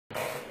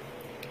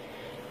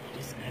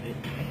it.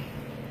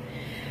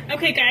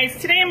 Okay guys,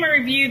 today I'm going to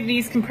review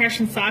these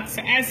compression socks.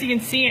 So as you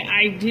can see,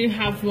 I do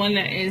have one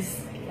that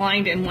is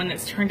lined and one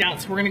that's turned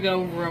out, so we're going to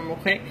go over them real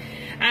quick.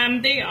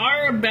 They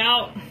are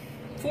about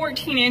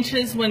 14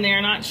 inches when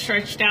they're not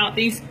stretched out.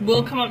 These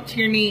will come up to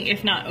your knee,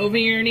 if not over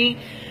your knee.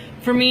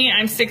 For me,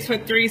 I'm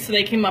 6'3", so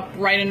they came up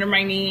right under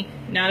my knee.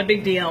 Not a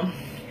big deal.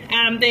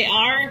 They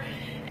are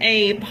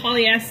a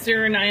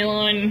polyester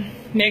nylon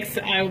mix.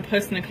 I will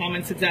post in the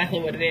comments exactly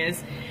what it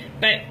is.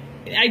 But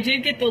I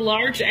did get the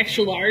large,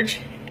 extra large.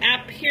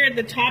 Up here at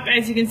the top,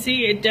 as you can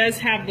see, it does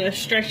have the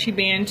stretchy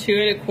band to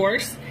it, of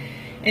course.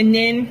 And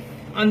then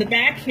on the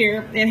back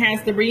here, it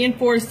has the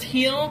reinforced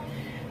heel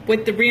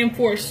with the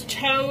reinforced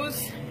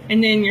toes,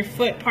 and then your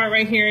foot part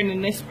right here, and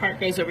then this part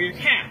goes over your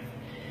calf.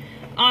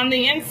 On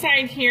the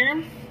inside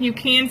here, you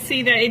can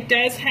see that it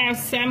does have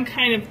some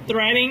kind of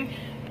threading,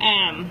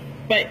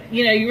 but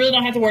you know, you really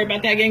don't have to worry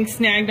about that getting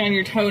snagged on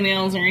your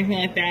toenails or anything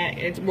like that.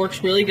 It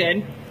works really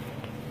good.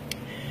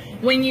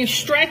 When you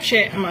stretch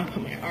it, I'm going to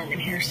put my arm in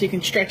here so you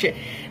can stretch it.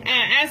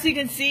 As you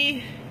can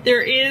see,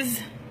 there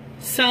is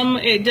some,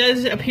 it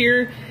does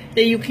appear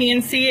that you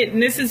can see it,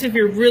 and this is if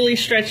you're really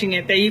stretching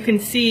it, that you can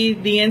see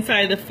the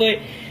inside of the foot.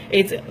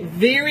 It's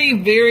very,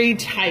 very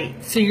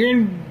tight, so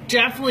you're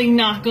definitely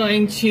not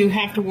going to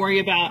have to worry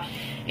about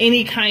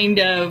any kind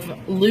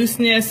of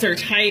looseness or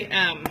tight.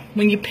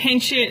 When you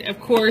pinch it, of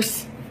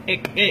course,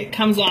 it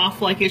comes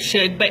off like it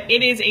should, but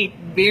it is a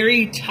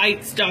very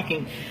tight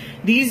stocking.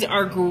 These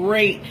are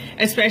great,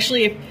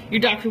 especially if your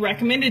doctor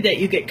recommended that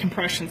you get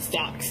compression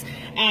socks.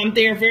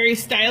 They are very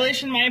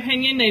stylish in my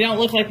opinion. They don't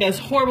look like those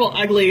horrible,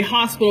 ugly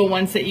hospital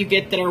ones that you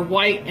get that are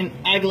white and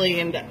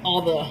ugly and that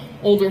all the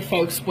older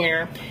folks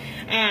wear.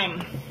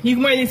 You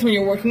can wear these when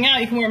you're working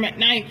out. You can wear them at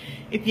night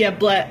if you have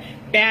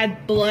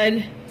bad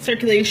blood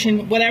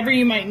circulation, whatever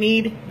you might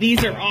need.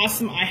 These are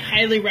awesome. I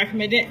highly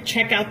recommend it.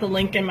 Check out the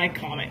link in my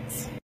comments.